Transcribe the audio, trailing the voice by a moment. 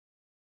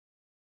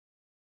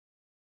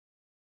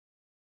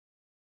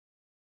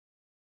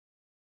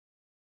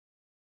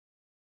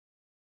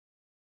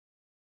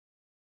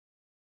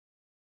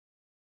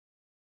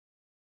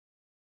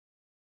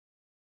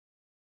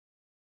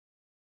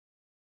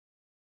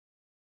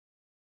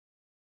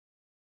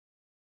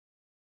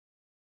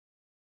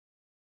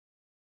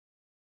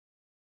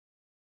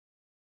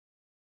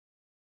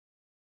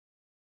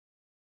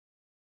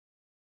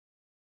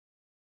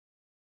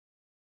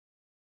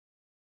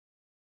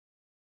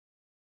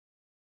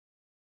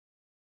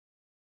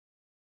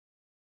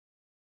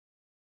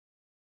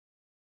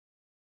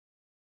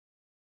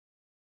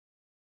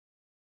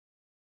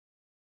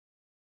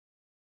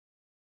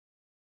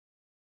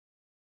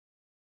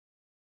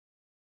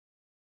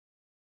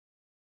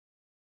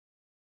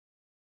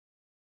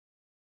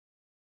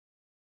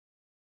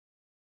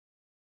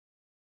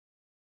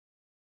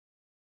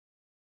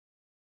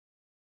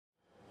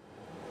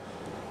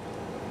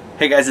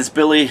Hey guys, it's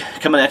Billy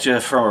coming at you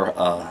for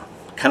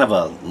kind of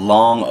a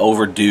long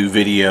overdue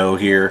video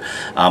here.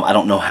 I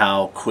don't know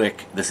how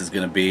quick this is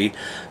going to be,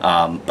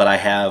 but I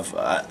have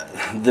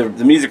the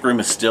music room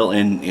is still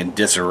in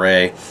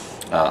disarray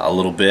a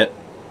little bit.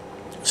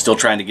 Still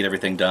trying to get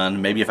everything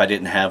done. Maybe if I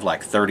didn't have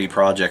like 30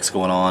 projects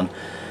going on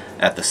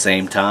at the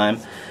same time,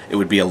 it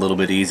would be a little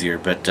bit easier.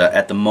 But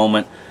at the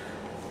moment,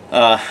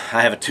 I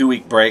have a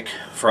 2-week break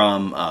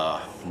from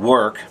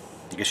work.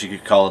 I guess you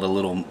could call it a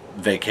little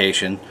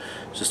vacation.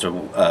 It's just a,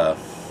 well,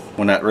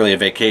 not really a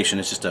vacation,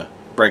 it's just a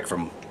break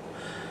from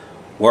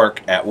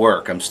work at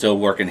work. I'm still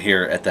working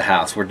here at the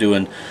house. We're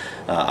doing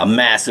a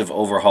massive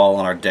overhaul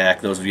on our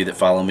deck. Those of you that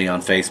follow me on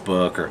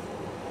Facebook or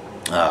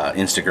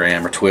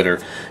Instagram or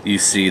Twitter, you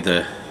see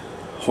the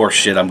horse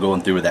shit I'm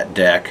going through with that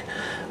deck.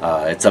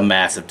 It's a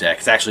massive deck.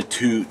 It's actually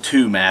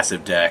two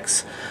massive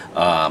decks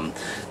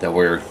that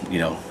we're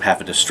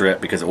having to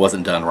strip because it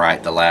wasn't done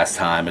right the last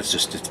time.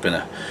 It's been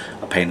a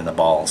pain in the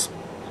balls.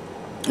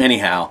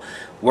 Anyhow,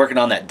 working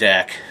on that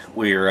deck,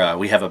 we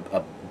have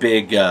a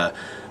big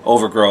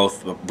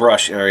overgrowth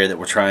brush area that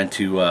we're trying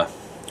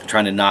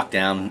to knock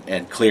down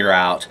and clear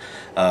out,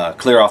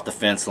 clear off the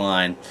fence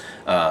line,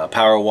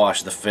 power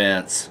wash the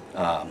fence,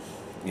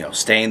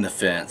 stain the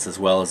fence as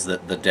well as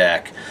the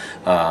deck,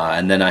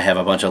 and then I have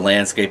a bunch of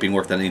landscaping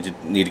work that I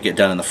need to get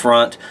done in the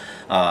front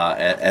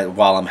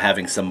while I'm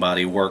having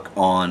somebody work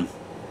on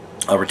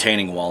a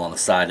retaining wall on the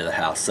side of the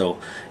house. So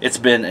it's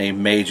been a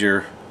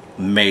major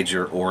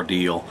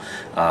ordeal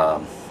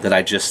that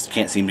I just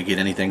can't seem to get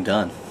anything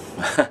done.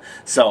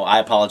 So I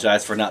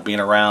apologize for not being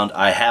around.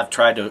 I have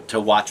tried to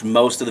watch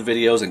most of the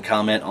videos and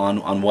comment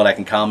on what I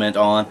can comment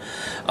on.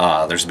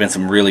 There's been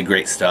some really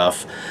great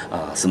stuff,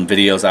 some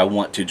videos I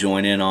want to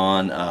join in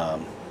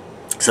on,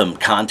 some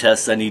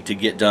contests I need to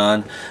get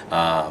done,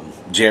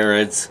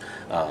 Jared's,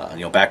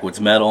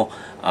 Backwoods Metal,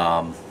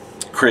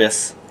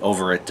 Chris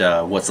over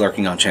at What's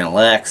Lurking on Channel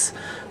X.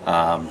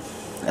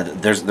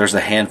 There's a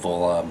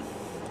handful.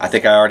 I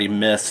think I already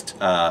missed.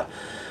 I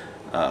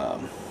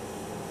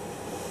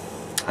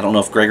don't know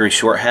if Gregory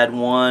Short had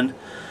one,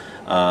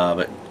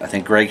 but I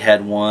think Greg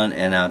had one,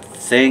 and I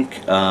think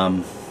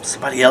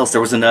somebody else.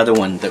 There was another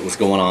one that was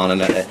going on,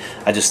 and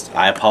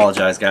I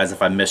apologize, guys,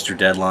 if I missed your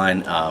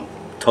deadline.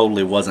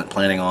 Totally wasn't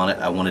planning on it.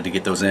 I wanted to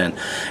get those in.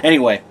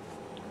 Anyway,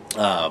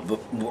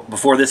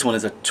 before this one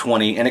is a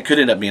 20, and it could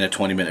end up being a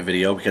 20-minute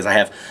video because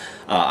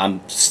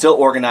I'm still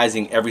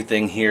organizing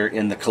everything here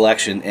in the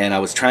collection, and I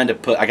was trying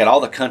to I got all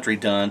the country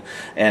done,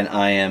 and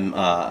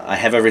I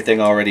have everything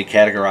already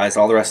categorized,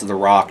 all the rest of the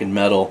rock and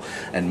metal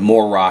and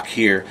more rock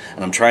here,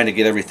 and I'm trying to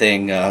get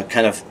everything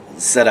kind of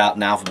set out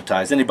and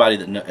alphabetized. Anybody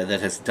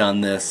that has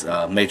done this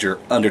major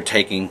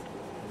undertaking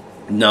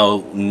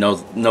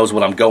knows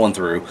what I'm going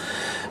through.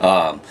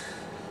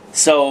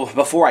 So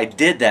before I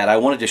did that, I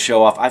wanted to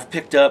show off. I've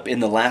picked up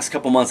in the last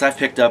couple months. I've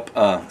picked up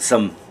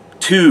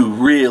two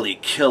really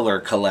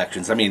killer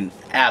collections. I mean,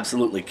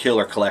 absolutely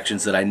killer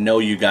collections that I know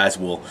you guys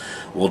will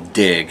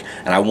dig,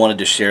 and I wanted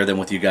to share them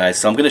with you guys.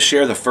 So I'm going to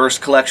share the first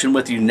collection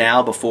with you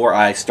now before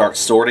I start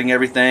sorting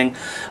everything.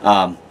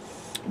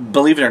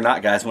 Believe it or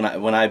not, guys, when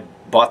I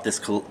bought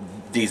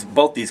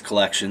both these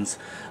collections.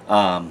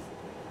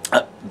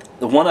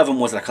 One of them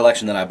was a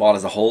collection that I bought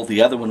as a whole.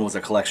 The other one was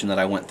a collection that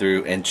I went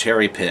through and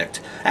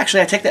cherry-picked.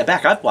 Actually, I take that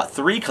back. I've bought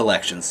 3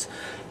 collections.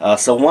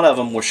 So one of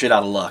them was shit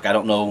out of luck. I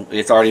don't know.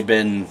 It's already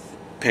been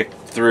picked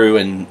through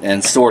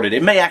and sorted.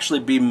 It may actually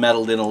be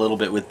meddled in a little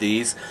bit with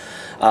these.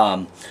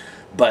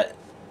 But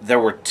there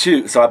were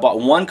 2. So I bought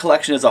one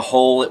collection as a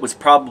whole. It was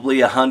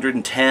probably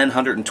 110,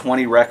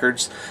 120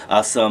 records.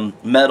 Some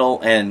metal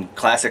and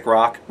classic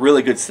rock.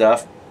 Really good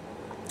stuff.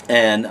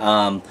 And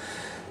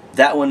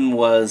that one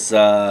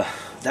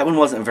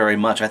wasn't very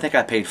much. I think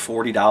I paid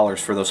 $40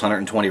 for those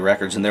 120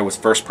 records, and there was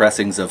first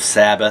pressings of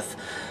Sabbath,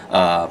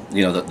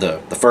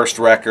 the first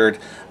record,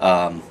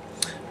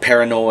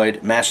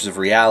 Paranoid, Masters of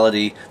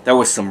Reality. There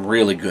was some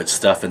really good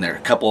stuff in there. A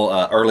couple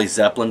early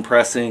Zeppelin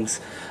pressings.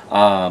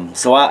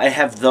 So I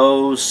have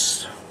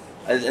those.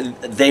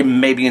 They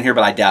may be in here,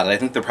 but I doubt it. I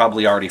think they're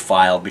probably already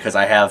filed because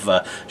I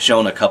have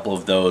shown a couple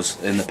of those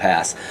in the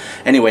past.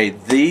 Anyway,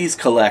 these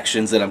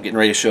collections that I'm getting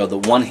ready to show, the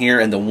one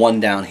here and the one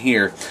down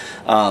here,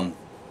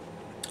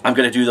 I'm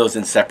going to do those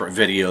in separate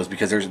videos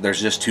because there's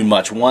just too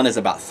much. One is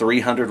about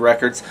 300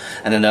 records,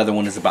 and another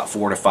one is about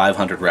 400 to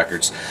 500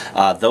 records.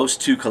 Those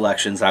 2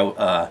 collections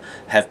I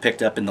have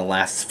picked up in the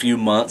last few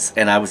months,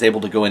 and I was able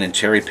to go in and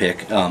cherry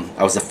pick.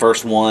 I was the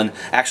first one.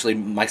 Actually,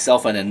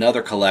 myself and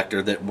another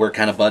collector that we're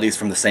kind of buddies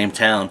from the same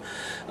town,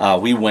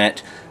 we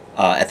went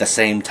at the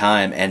same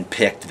time and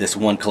picked this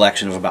one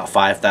collection of about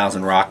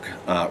 5,000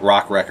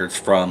 rock records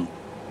from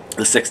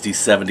the 60s,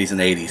 70s,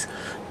 and 80s.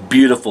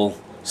 Beautiful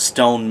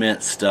stone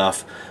mint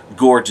stuff,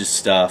 gorgeous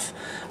stuff,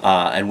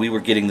 and we were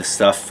getting the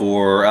stuff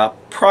for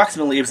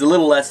approximately, it was a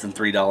little less than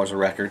 $3 a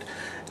record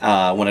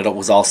when it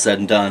was all said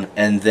and done.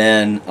 And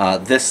then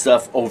this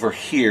stuff over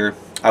here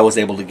I was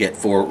able to get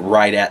for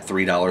right at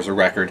 $3 a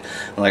record.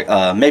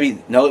 Like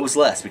maybe no, it was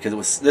less because it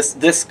was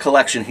this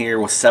collection here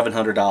was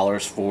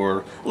 $700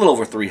 for a little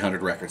over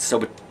 300 records.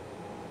 So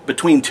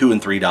between $2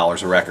 and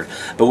 $3 a record.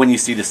 But when you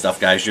see this stuff,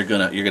 guys, you're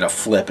gonna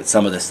flip at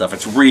some of this stuff.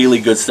 It's really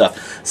good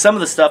stuff. Some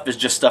of the stuff is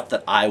just stuff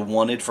that I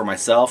wanted for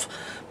myself,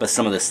 but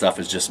some of this stuff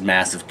is just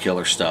massive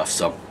killer stuff.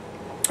 So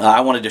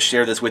I wanted to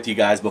share this with you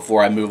guys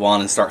before I move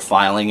on and start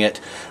filing it.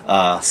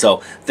 So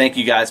thank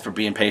you guys for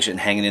being patient and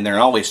hanging in there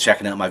and always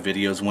checking out my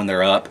videos when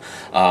they're up.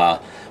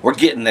 We're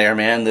getting there,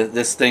 man.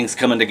 This thing's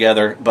coming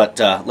together, but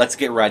let's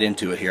get right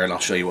into it here and I'll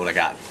show you what I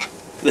got.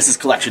 This is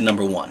collection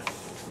number 1.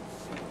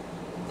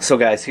 So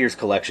guys, here's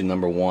collection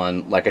number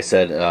 1. Like I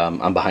said,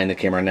 I'm behind the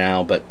camera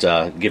now, but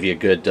give you a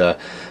good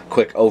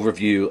quick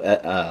overview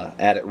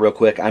at it real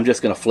quick. I'm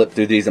just going to flip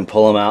through these and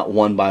pull them out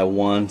one by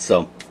one.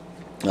 So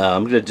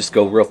I'm going to just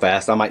go real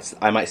fast. I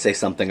might say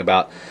something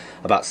about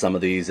some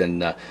of these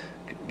and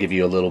give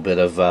you a little bit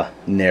of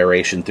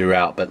narration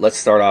throughout. But let's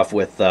start off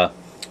with the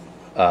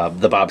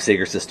Bob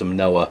Seger system,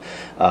 Noah.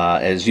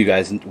 As you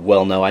guys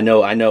well know, I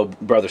know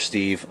Brother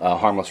Steve,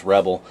 Harmless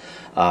Rebel,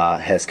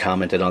 has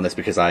commented on this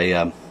because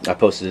I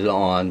posted it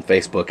on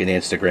Facebook and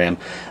Instagram.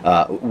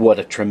 What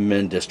a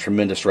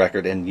tremendous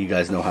record, and you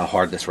guys know how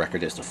hard this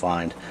record is to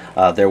find.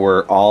 There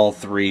were all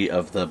 3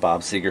 of the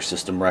Bob Seger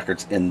system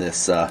records in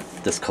this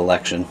this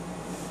collection,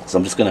 so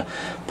I'm just gonna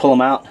pull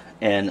them out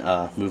and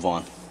move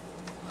on.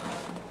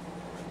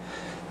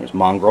 There's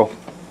Mongrel.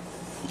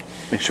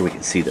 Make sure we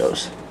can see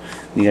those.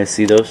 You guys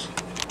see those?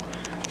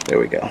 There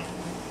we go.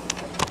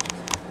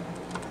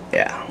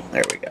 Yeah,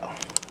 there we go.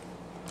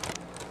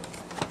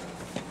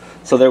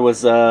 So there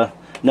was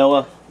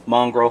Noah,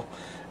 Mongrel,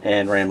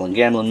 and Ramblin'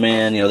 Gamblin'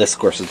 Man. You know, this of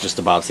course is just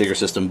a Bob Seger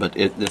system, but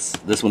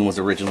this one was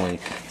originally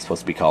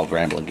supposed to be called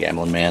Ramblin'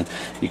 Gamblin' Man.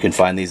 You can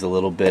find these a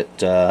little bit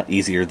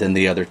easier than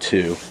the other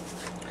 2.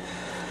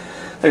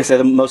 Like I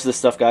said, most of this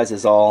stuff, guys,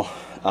 is all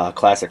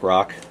classic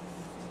rock.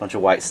 Bunch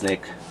of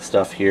Whitesnake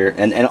stuff here,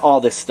 and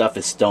all this stuff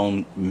is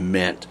Stone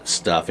Mint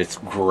stuff. It's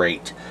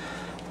great.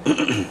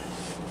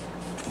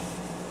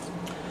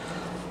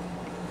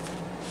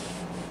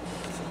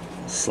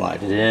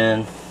 Slide it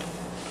in. Of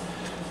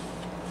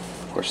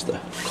course,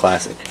 the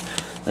classic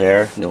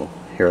there. You know,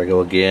 Here I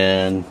Go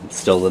Again,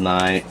 Still the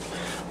Night,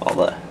 all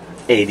the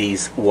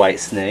 80s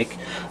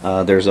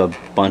Whitesnake. There's a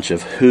bunch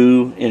of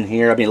Who in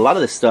here. I mean, a lot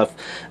of this stuff,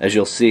 as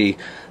you'll see,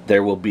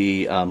 there will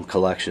be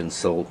collections.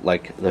 So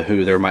like the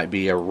Who, there might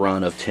be a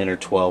run of 10 or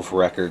 12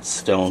 records.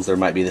 Stones, there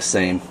might be the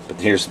same,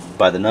 but here's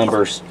by the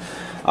numbers.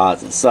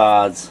 Odds and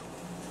Sods,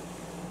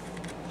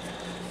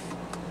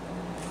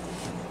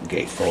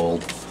 Gatefold,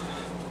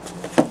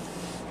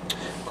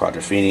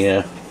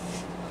 Quadrophenia,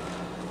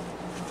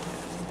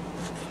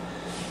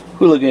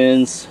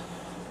 Hooligans,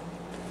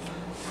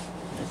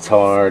 It's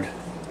Hard,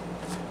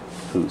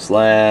 Who's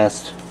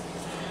Last,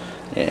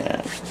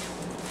 and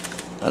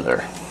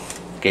another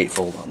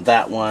Gatefold on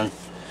that one.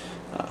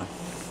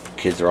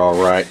 Kids Are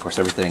Alright. Of course,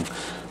 everything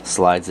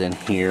slides in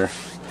here.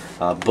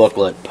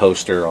 Booklet,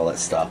 poster, all that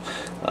stuff.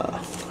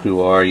 Who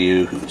Are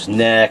You? Who's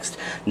Next?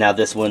 Now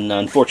this one,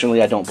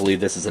 unfortunately, I don't believe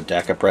this is a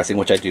Decca pressing,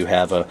 which I do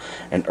have an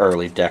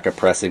early Decca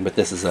pressing, but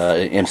this is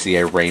a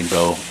MCA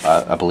Rainbow,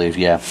 I believe.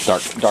 Yeah,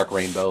 dark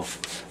rainbow,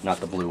 not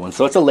the blue one.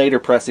 So it's a later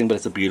pressing, but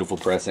it's a beautiful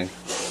pressing.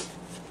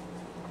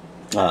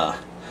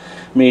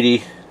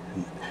 Meaty,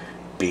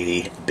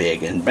 Beady,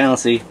 Big, and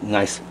Bouncy.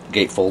 Nice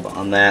gatefold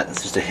on that.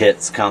 It's just a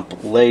hits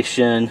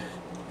compilation.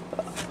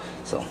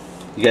 So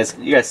you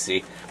guys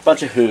see a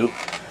bunch of Who.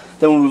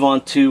 Then we'll move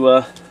on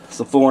to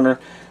some Foreigner.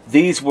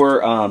 These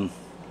were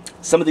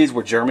some of these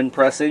were German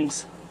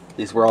pressings.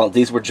 These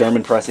were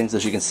German pressings,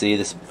 as you can see.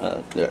 This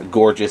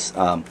gorgeous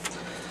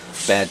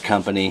Bad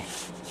Company.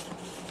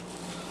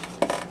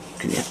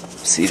 Can you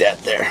see that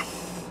there?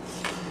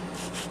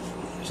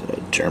 There's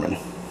a German.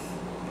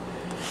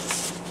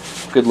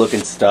 Good looking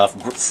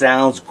stuff.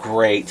 Sounds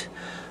great.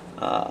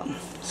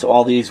 So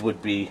all these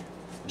would be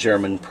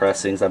German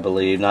pressings, I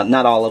believe.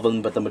 Not all of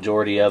them, but the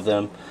majority of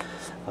them.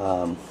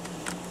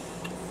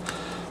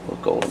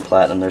 Gold and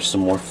Platinum. There's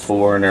some more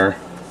Foreigner.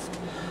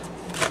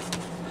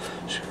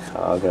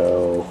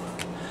 Chicago.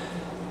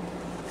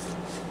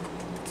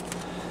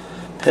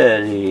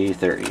 Petty.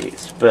 38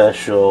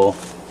 Special.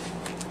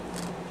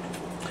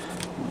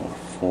 More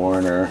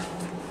Foreigner.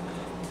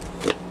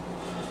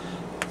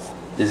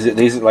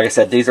 These, like I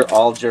said, these are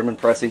all German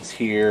pressings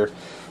here.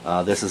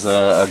 This is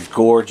a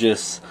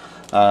gorgeous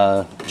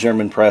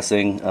German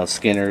pressing of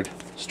Skynyrd,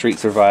 Street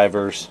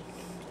Survivors.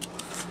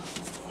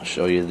 I'll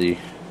show you the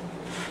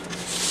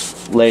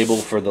label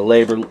for the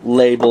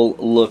label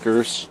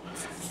lookers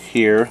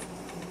here.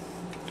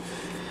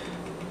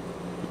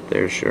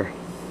 There's your.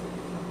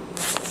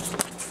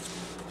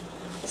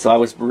 So I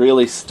was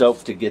really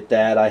stoked to get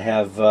that. I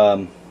have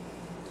a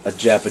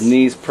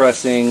Japanese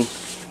pressing.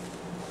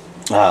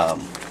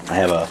 I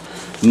have a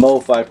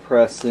MoFi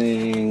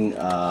pressing.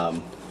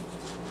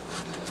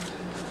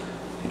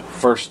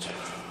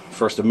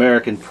 First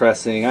American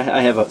pressing.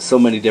 I have so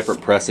many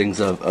different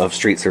pressings of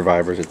Street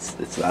Survivors.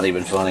 It's not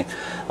even funny.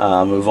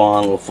 Move on.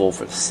 A little Fool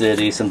for the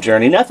City. Some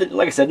Journey. Nothing.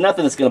 Like I said,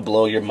 nothing that's going to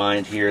blow your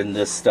mind here in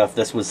this stuff.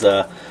 This was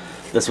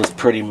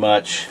pretty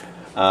much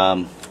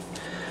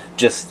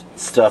just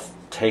stuff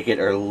take it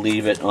or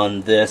leave it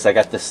on this. I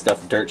got this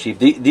stuff dirt cheap.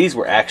 These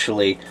were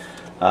actually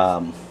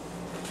kind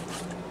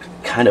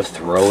of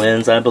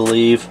throw-ins, I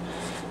believe.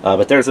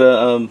 But there's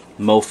a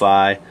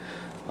MoFi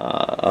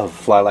of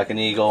Fly Like an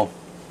Eagle.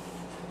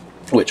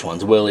 Which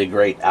One's Willie?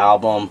 Great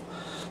album.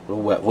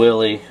 Little Wet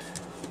Willie.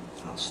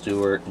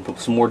 Stewart.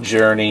 Some more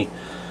Journey.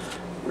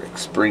 Rick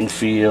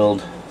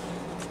Springfield.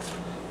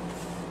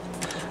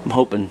 I'm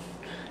hoping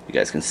you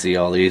guys can see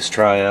all these.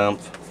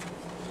 Triumph.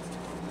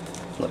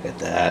 Look at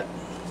that.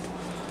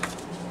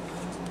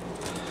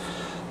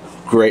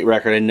 Great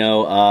record. I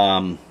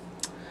know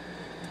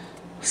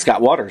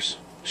Scott Waters.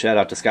 Shout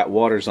out to Scott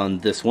Waters on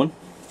this one.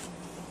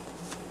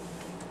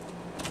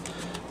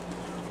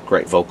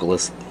 Great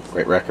vocalist.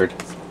 Great record.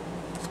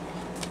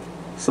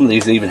 Some of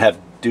these even have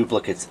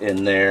duplicates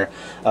in there.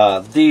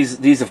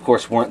 These of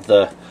course weren't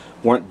the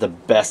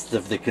best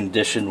of the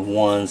condition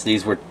ones.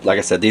 These were, like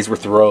I said, these were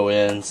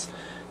throw-ins.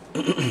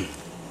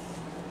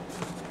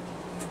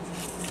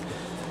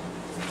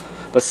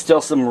 But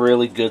still some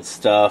really good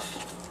stuff.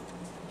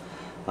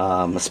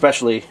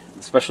 Especially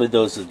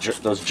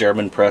those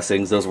German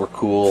pressings. Those were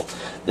cool.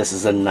 This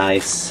is a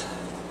nice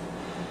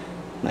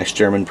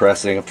German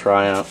pressing of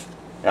Triumph.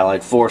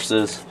 Allied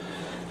Forces.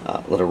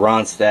 Little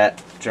Ronstadt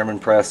German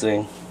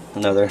pressing.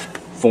 Another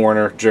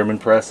Foreigner German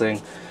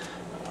pressing.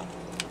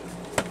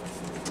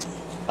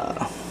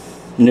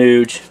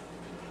 Nuge.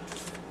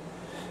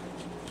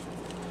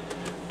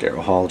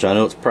 Daryl Hall, John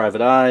Oates,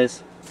 Private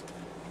Eyes.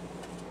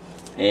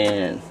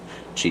 And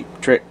Cheap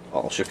Trick,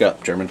 All Shook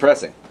Up German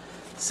pressing.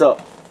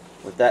 So,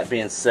 with that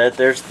being said,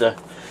 there's the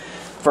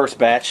first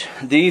batch.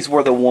 These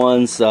were the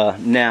ones,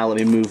 now let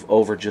me move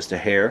over just a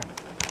hair.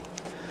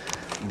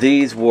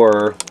 These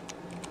were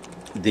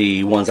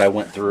the ones I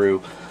went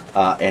through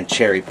and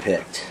cherry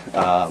picked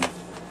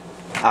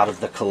out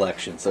of the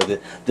collection. So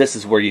this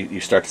is where you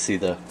start to see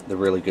the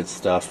really good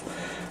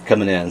stuff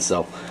coming in.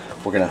 So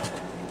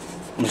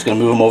I'm just gonna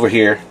move them over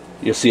here.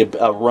 You'll see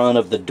a run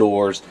of the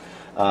Doors.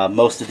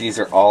 Most of these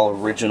are all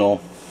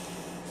original,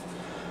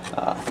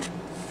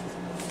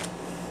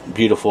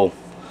 beautiful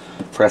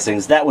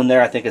pressings. That one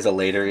there I think is a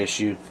later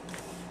issue.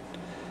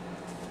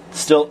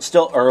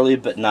 Still early,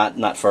 but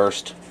not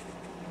first.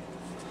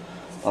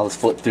 I'll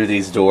just flip through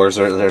these Doors.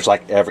 There's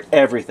like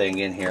everything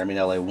in here. I mean,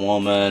 LA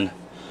Woman.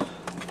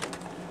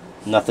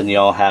 Nothing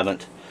y'all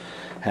haven't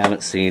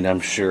seen,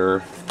 I'm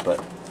sure,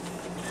 but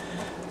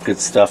good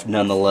stuff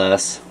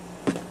nonetheless.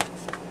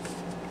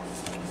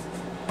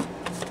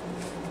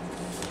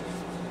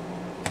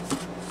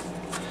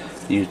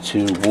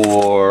 U2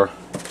 War.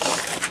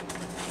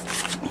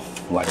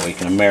 Wide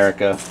Awake in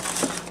America.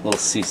 Little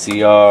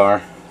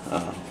CCR.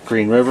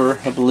 Green River,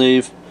 I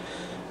believe.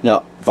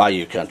 No,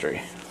 Bayou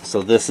Country.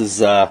 So this is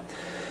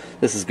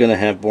gonna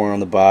have Born on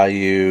the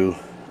Bayou,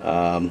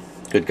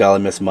 Good Golly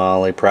Miss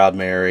Molly, Proud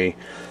Mary.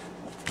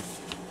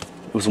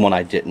 It was one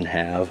I didn't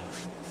have.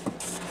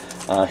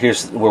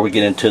 Here's where we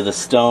get into the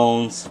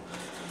Stones.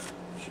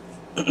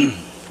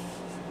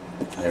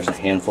 There's a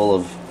handful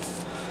of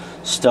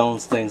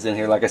Stones things in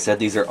here. Like I said,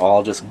 these are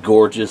all just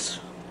gorgeous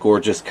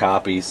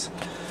copies.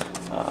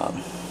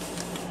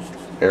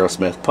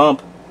 Aerosmith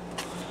Pump.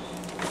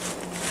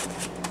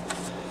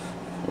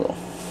 Little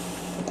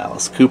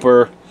Alice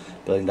Cooper,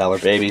 $1 Billion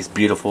Babies,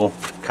 beautiful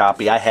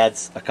copy. I had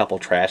a couple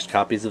trashed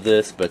copies of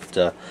this, but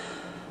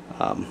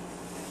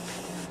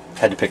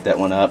had to pick that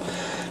one up.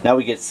 Now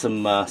we get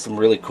some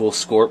really cool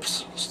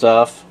Scorps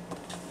stuff.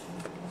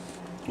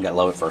 You got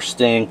Love at First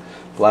Sting,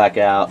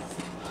 Blackout.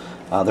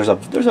 There's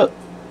a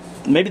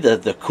maybe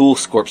the cool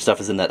Scorp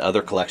stuff is in that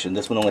other collection.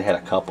 This one only had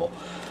a couple.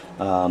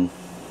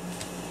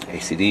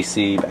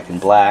 AC/DC, Back in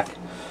Black,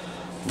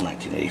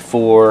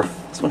 1984.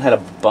 This one had a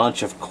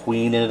bunch of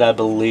Queen in it, I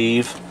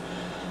believe.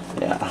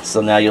 Yeah,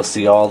 so now you'll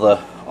see all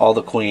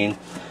the Queen.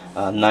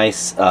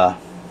 Nice,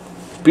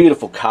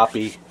 beautiful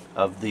copy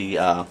of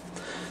the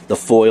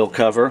foil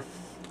cover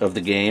of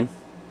the game,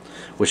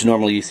 which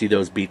normally you see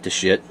those beat to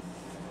shit.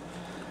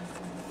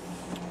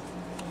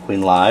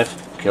 Queen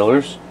Live,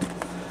 Killers,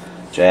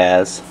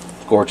 Jazz,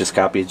 gorgeous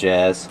copy of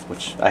Jazz,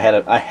 which I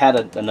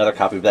had another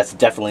copy, but that's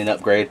definitely an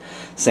upgrade.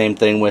 Same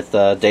thing with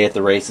Day at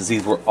the Races.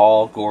 These were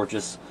all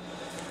gorgeous.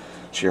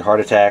 Sheer Heart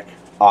Attack,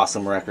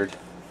 awesome record.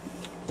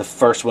 The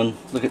first one,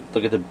 look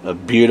at a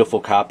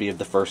beautiful copy of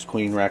the first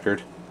Queen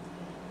record.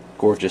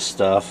 Gorgeous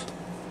stuff.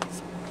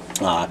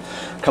 A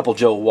couple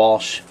Joe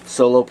Walsh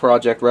solo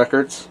project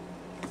records.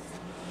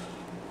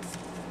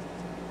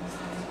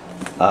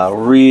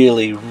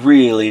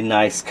 Really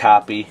nice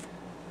copy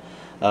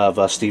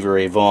of Stevie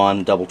Ray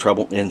Vaughan, Double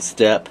Trouble in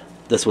Step.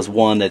 This was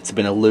one that's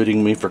been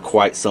eluding me for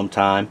quite some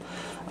time.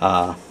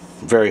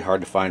 Very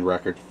hard to find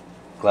record.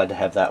 Glad to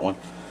have that one.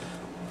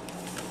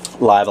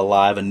 Live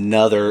Alive,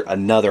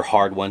 another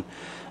hard one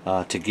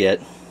to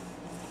get.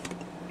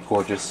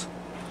 Gorgeous.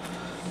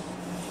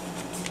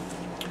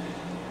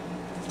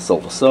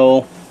 Soul to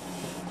Soul.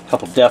 A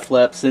couple Def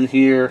Leps in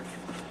here.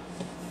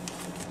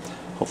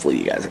 Hopefully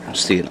you guys are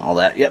seeing all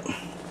that. Yep.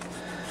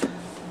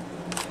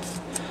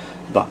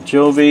 Bon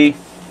Jovi.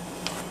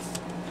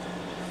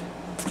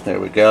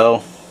 There we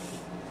go.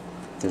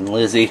 Thin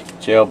Lizzy,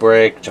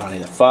 Jailbreak, Johnny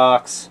the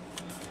Fox,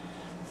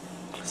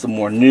 some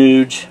more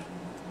Nuge,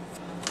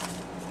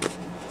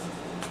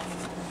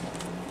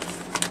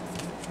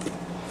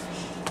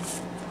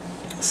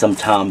 some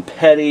Tom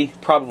Petty,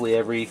 probably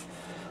every,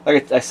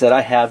 like I said,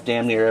 I have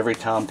damn near every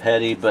Tom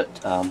Petty,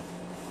 but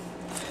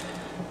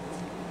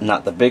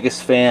not the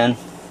biggest fan,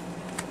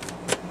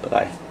 but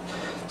I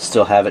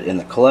still have it in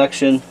the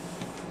collection.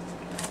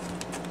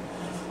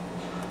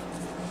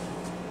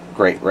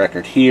 Great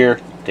record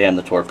here, Damn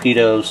the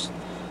Torpedoes.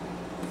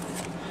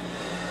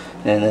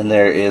 And then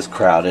there is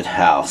Crowded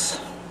House.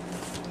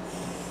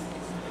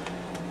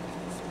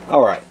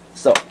 Alright,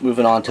 so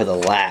moving on to the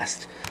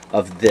last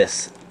of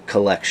this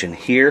collection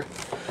here.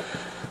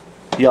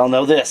 Y'all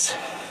know this.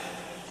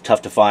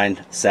 Tough to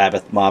Find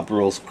Sabbath Mob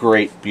Rules.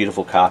 Great,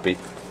 beautiful copy.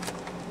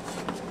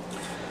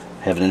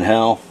 Heaven and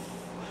Hell.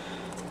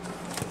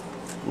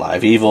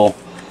 Live Evil.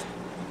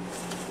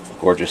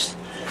 Gorgeous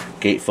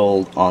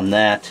gatefold on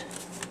that.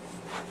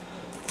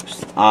 There's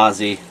some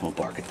Ozzy. We'll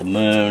Bark at the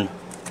Moon.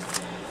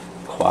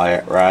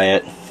 Quiet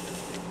Riot.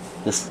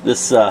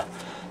 This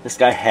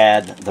guy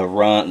had the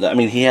run. I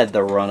mean, he had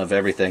the run of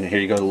everything. Here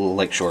you go,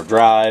 Lakeshore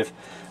Drive.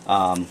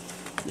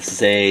 This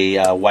is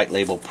a white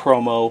label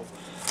promo.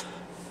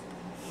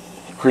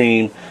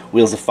 Cream,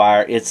 Wheels of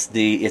Fire.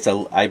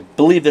 I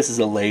believe this is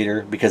a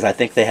later, because I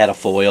think they had a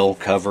foil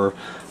cover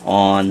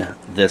on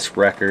this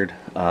record.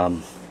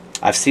 I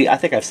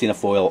think I've seen a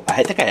foil.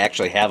 I think I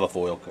actually have a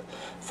foil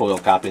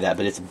copy of that,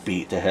 but it's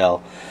beat to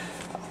hell.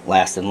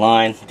 Last in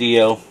Line,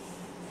 Dio.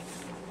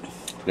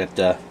 We've got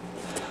a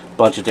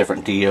bunch of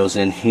different Dios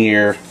in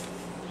here.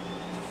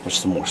 There's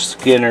some more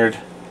Skynyrd.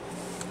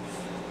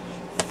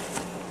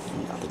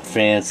 Nothing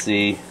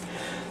fancy.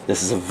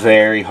 This is a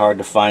very hard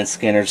to find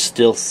Skynyrd,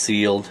 still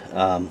sealed.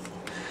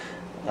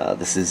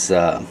 This is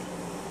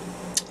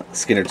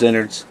Skynyrd's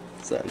Innards.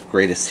 It's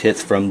greatest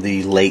hits from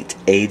the late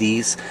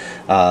 80s.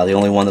 The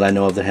only one that I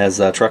know of that has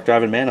Truck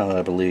Driving Man on it,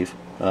 I believe.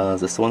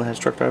 Is this the one that has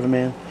Truck Driving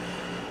Man?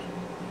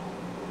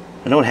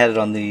 I know it had it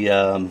on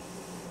the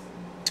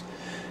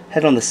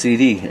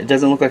CD. It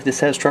doesn't look like this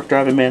has Truck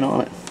Driving Man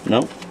on it.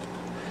 Nope.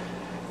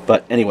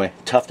 But anyway,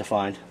 Tough to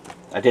Find.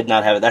 I did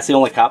not have it. That's the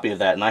only copy of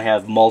that, and I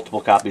have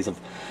multiple copies of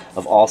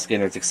all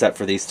Skynyrds except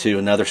for these two.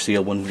 Another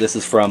sealed one. This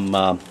is from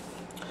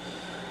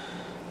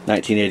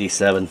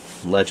 1987.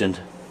 Legend.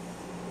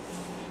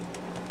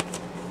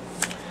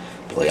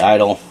 Billy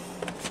Idol.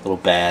 Little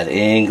Bad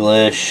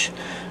English.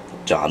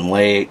 John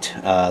Waite.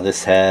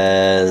 This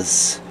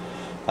has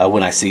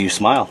When I See You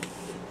Smile.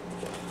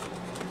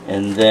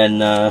 And then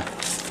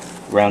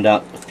round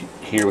out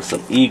here with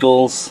some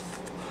Eagles.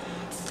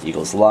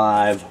 Eagles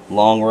Live,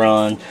 Long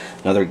Run,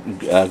 another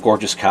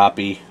gorgeous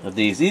copy of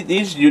these.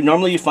 These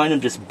normally you find them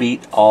just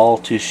beat all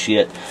to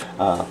shit.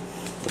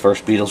 The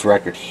first Beatles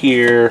record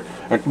here,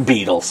 or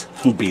Beatles,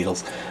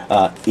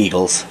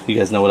 Eagles. You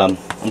guys know what I'm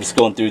just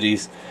going through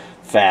these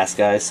fast,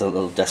 guys. So a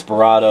little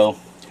Desperado.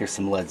 Here's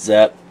some Led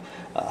Zepp.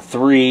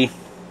 3,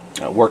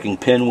 Working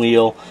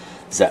Pinwheel.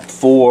 Zepp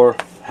 4,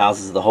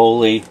 Houses of the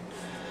Holy.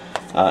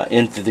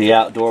 Into the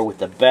Outdoor with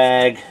the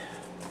Bag.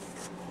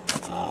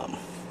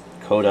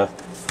 Coda.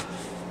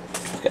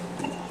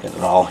 Got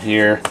it all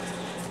here.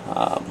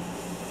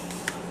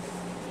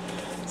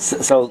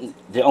 So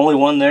the only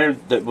one there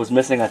that was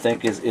missing, I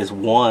think, is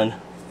one,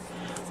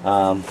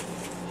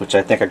 which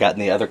I think I got in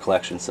the other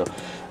collection. So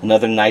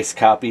another nice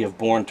copy of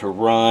Born to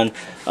Run.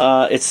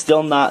 It's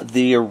still not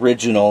the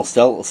original,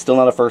 still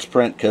not a first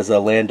print, because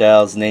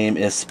Landau's name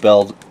is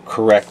spelled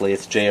correctly.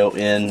 It's Jon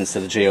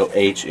instead of John.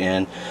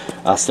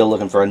 Still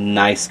looking for a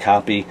nice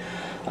copy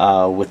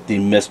with the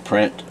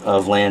misprint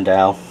of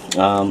Landau.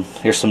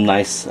 Here's some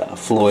nice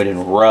Floyd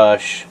and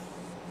Rush.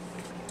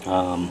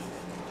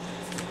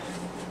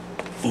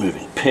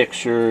 Moving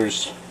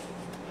Pictures.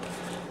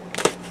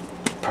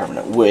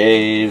 Permanent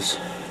Waves.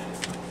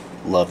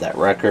 Love that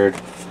record.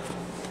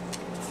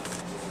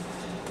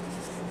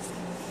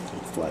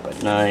 Fly by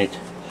Night.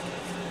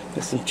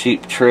 Got some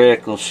Cheap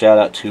Trick. Little shout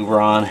out to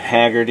Ron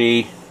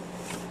Haggerty.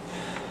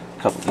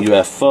 A couple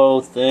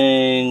UFO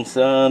things.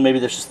 Maybe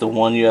there's just the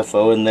one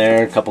UFO in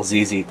there. A couple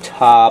ZZ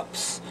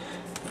Tops.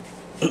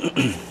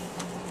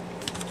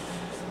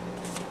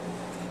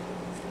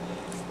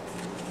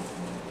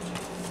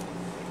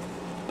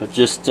 But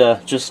just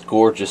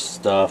gorgeous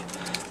stuff.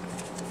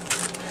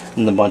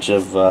 And a bunch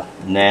of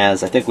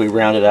Nas. I think we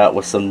rounded out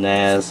with some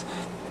Nas.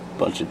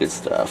 Bunch of good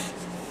stuff.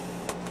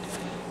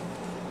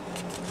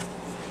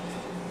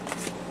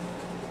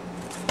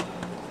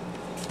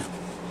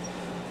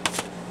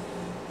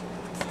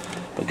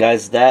 But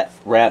guys, that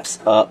wraps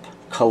up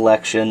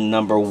collection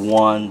number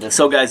 1.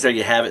 So guys, there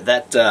you have it.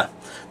 That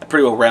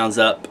pretty well rounds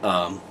up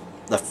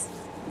the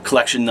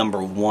collection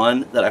number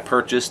 1 that I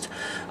purchased.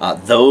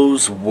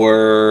 Those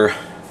were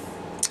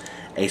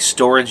a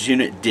storage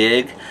unit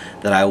dig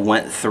that I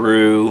went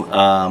through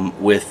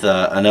with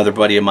another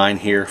buddy of mine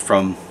here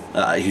from,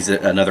 he's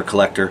another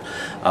collector.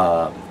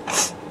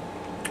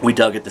 We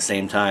dug at the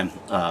same time.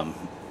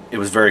 It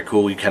was very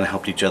cool. We kind of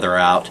helped each other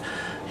out.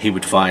 He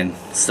would find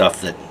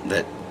stuff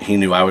that he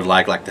knew I would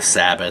like the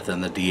Sabbath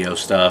and the Dio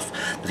stuff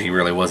that he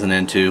really wasn't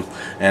into,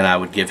 and I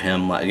would give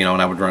him, you know,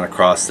 and I would run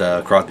across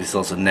Crosby,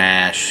 Stills and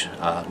Nash,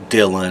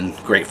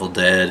 Dylan, Grateful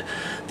Dead,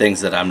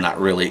 things that I'm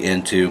not really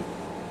into.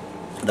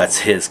 That's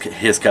his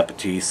cup of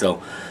tea.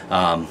 So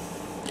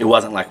it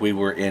wasn't like we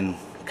were in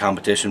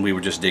competition. We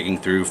were just digging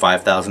through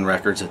 5,000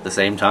 records at the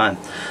same time.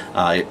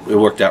 It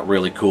worked out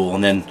really cool.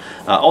 And then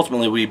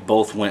ultimately we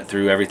both went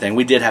through everything.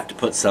 We did have to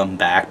put some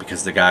back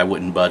because the guy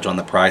wouldn't budge on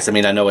the price. I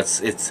mean, I know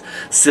it's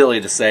silly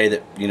to say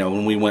that, you know,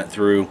 when we went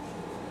through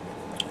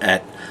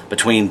at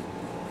between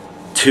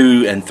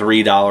 $2 and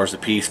 $3 a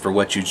piece for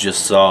what you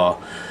just saw,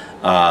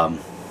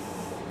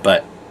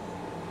 but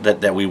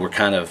that we were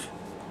kind of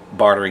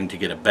bartering to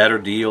get a better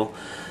deal.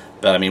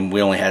 But I mean,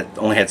 we only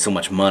had so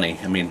much money.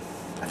 I mean,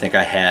 I think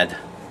I had,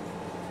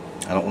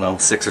 I don't know,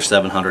 $600 or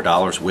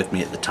 $700 with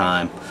me at the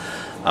time.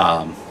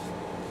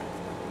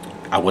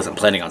 I wasn't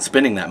planning on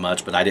spending that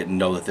much, but I didn't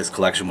know that this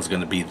collection was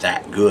going to be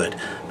that good.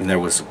 I mean, there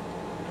was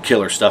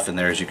killer stuff in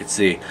there, as you could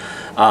see.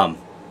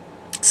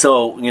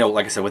 So, you know,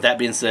 like I said, with that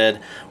being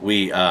said,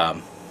 we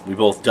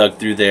both dug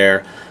through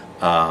there,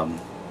 and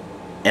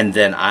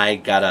then I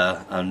got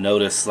a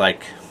notice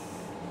like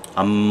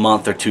a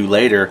month or two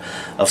later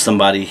of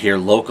somebody here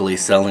locally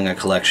selling a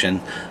collection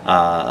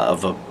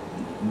of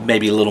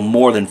maybe a little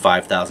more than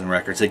 5,000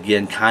 records.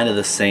 Again, kind of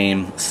the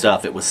same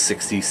stuff. It was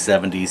 60s,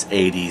 70s,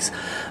 80s,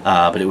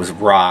 but it was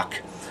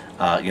rock,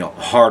 you know,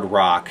 hard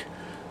rock,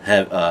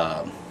 have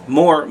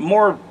more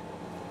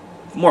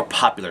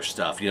popular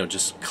stuff. You know,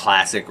 just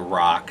classic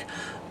rock,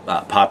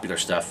 popular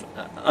stuff.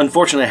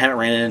 Unfortunately, I haven't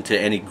ran into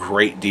any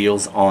great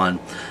deals on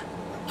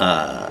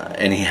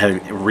any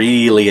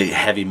really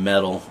heavy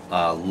metal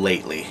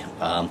lately.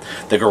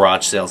 The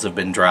garage sales have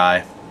been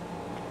dry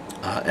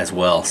as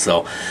well.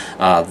 So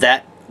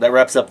that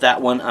wraps up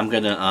that one. I'm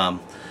gonna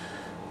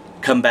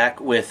come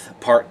back with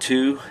part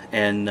 2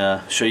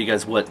 and show you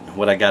guys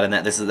what I got in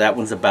that. That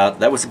was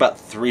about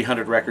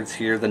 300 records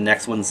here. The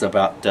next one's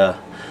about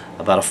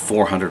a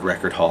 400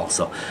 record haul.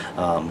 So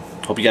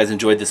hope you guys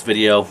enjoyed this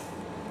video.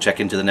 Check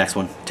into the next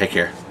one. Take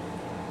care.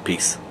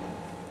 Peace.